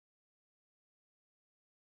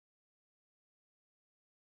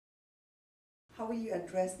how will you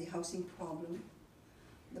address the housing problem,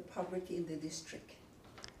 the poverty in the district?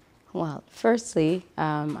 Well, firstly,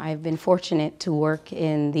 I've been fortunate to work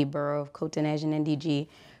in the borough of Cotonej and NDG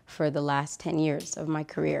for the last 10 years of my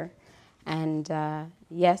career. And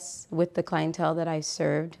yes, with the clientele that I've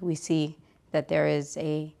served, we see that there is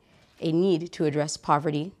a need to address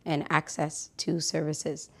poverty and access to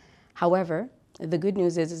services. However, the good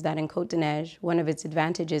news is that in Cotonej, one of its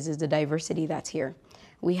advantages is the diversity that's here.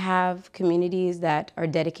 We have communities that are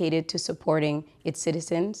dedicated to supporting its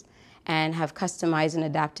citizens and have customized and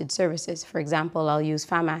adapted services. For example, I'll use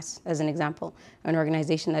FAMAS as an example, an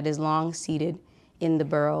organization that is long seated in the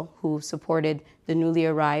borough who supported the newly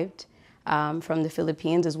arrived from the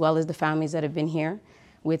Philippines, as well as the families that have been here,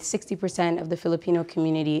 with 60% of the Filipino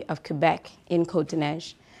community of Quebec in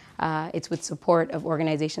Cotonej. It's with support of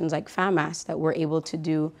organizations like FAMAS that we're able to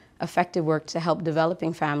do effective work to help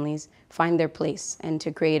developing families find their place and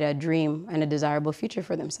to create a dream and a desirable future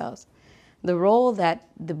for themselves. The role that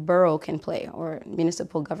the borough can play, or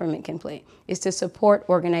municipal government can play, is to support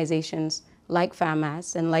organizations like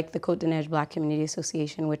FAMAS and like the Cotonej Black Community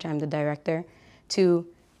Association, which I'm the director, to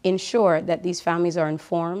ensure that these families are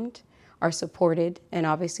informed, are supported, and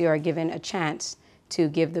obviously are given a chance to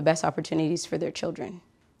give the best opportunities for their children.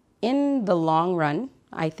 In the long run,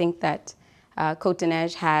 I think that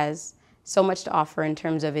Cotonej has so much to offer in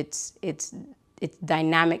terms of its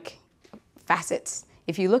dynamic facets.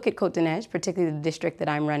 If you look at Cotonej, particularly the district that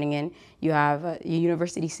I'm running in, you have a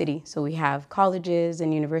university city. So we have colleges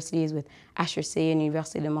and universities with HEC and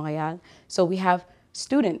Université de Montréal. So we have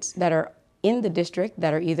students that are in the district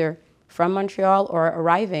that are either from Montreal or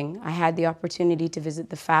arriving. I had the opportunity to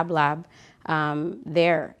visit the Fab Lab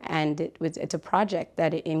there, and it's a project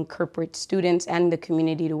that it incorporates students and the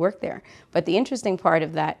community to work there. But the interesting part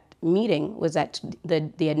of that meeting was that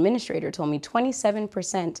the administrator told me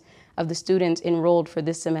 27% of the students enrolled for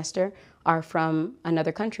this semester are from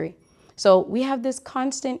another country. So we have this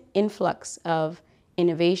constant influx of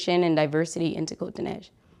innovation and diversity into Cotonej.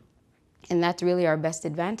 And that's really our best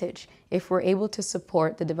advantage. If we're able to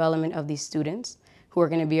support the development of these students, who are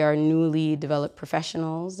going to be our newly developed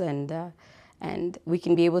professionals, and we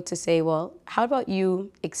can be able to say, well, how about you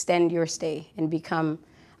extend your stay and become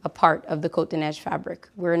a part of the Cotonej fabric?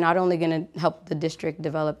 We're not only going to help the district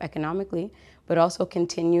develop economically, but also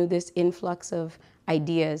continue this influx of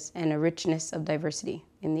ideas and a richness of diversity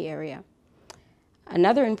in the area.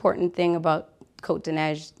 Another important thing about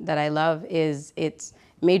Cotonej that I love is its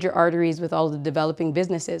major arteries with all the developing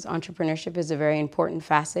businesses. Entrepreneurship is a very important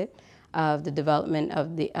facet of the development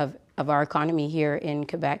of our economy here in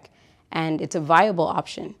Quebec, and it's a viable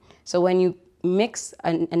option. So when you mix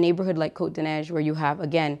a neighborhood like Cotonej, where you have,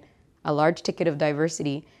 again, a large ticket of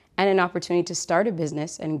diversity and an opportunity to start a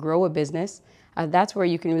business and grow a business, that's where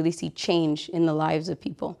you can really see change in the lives of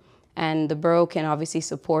people. And the borough can obviously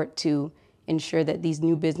support to ensure that these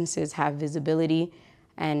new businesses have visibility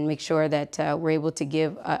and make sure that we're able to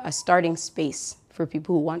give a starting space for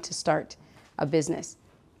people who want to start a business.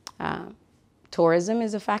 Tourism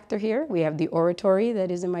is a factor here. We have the oratory that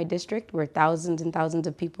is in my district where thousands and thousands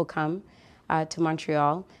of people come to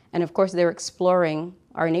Montreal. And of course, they're exploring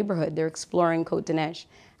our neighborhood. They're exploring Cotonej.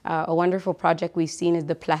 A wonderful project we've seen is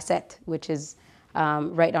the Placette, which is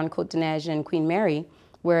right on Cotonej and Queen Mary,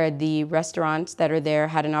 where the restaurants that are there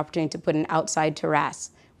had an opportunity to put an outside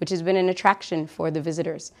terrace, which has been an attraction for the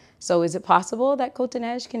visitors. So is it possible that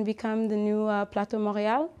Cotonej can become the new Plateau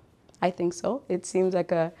Montréal? I think so. It seems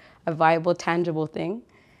like a viable, tangible thing.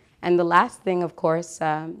 And the last thing, of course,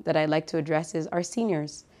 that I'd like to address is our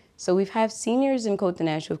seniors. So we've had seniors in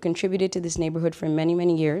Cotonej who have contributed to this neighborhood for many,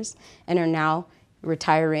 many years and are now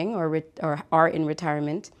retiring or are in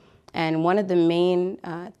retirement. And one of the main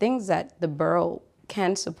things that the borough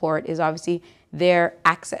can support is obviously their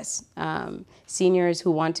access. Seniors who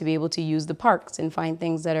want to be able to use the parks and find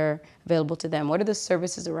things that are available to them. What are the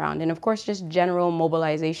services around? And of course, just general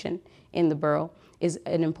mobilization in the borough is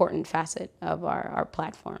an important facet of our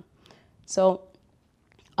platform. So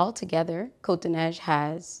altogether, Cotonej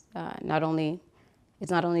has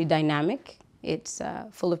it's not only dynamic, it's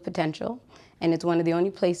full of potential, and it's one of the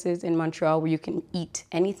only places in Montreal where you can eat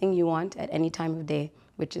anything you want at any time of day,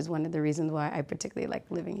 which is one of the reasons why I particularly like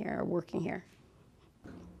living here or working here.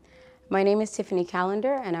 My name is Tiffany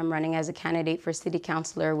Callender, and I'm running as a candidate for City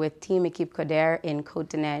Councillor with Team Équipe Coder in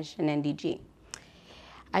Cotonej and NDG.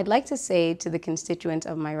 I'd like to say to the constituents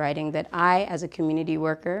of my riding that I, as a community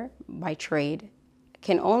worker by trade,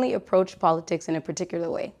 can only approach politics in a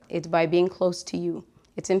particular way. It's by being close to you.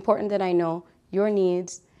 It's important that I know your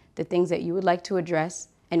needs, the things that you would like to address,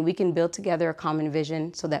 and we can build together a common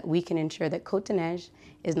vision so that we can ensure that Côte-des-Neiges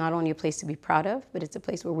is not only a place to be proud of, but it's a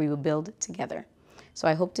place where we will build together. So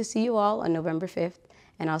I hope to see you all on November 5th,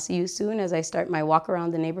 and I'll see you soon as I start my walk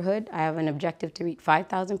around the neighborhood. I have an objective to reach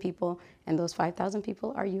 5,000 people, and those 5,000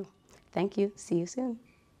 people are you. Thank you. See you soon.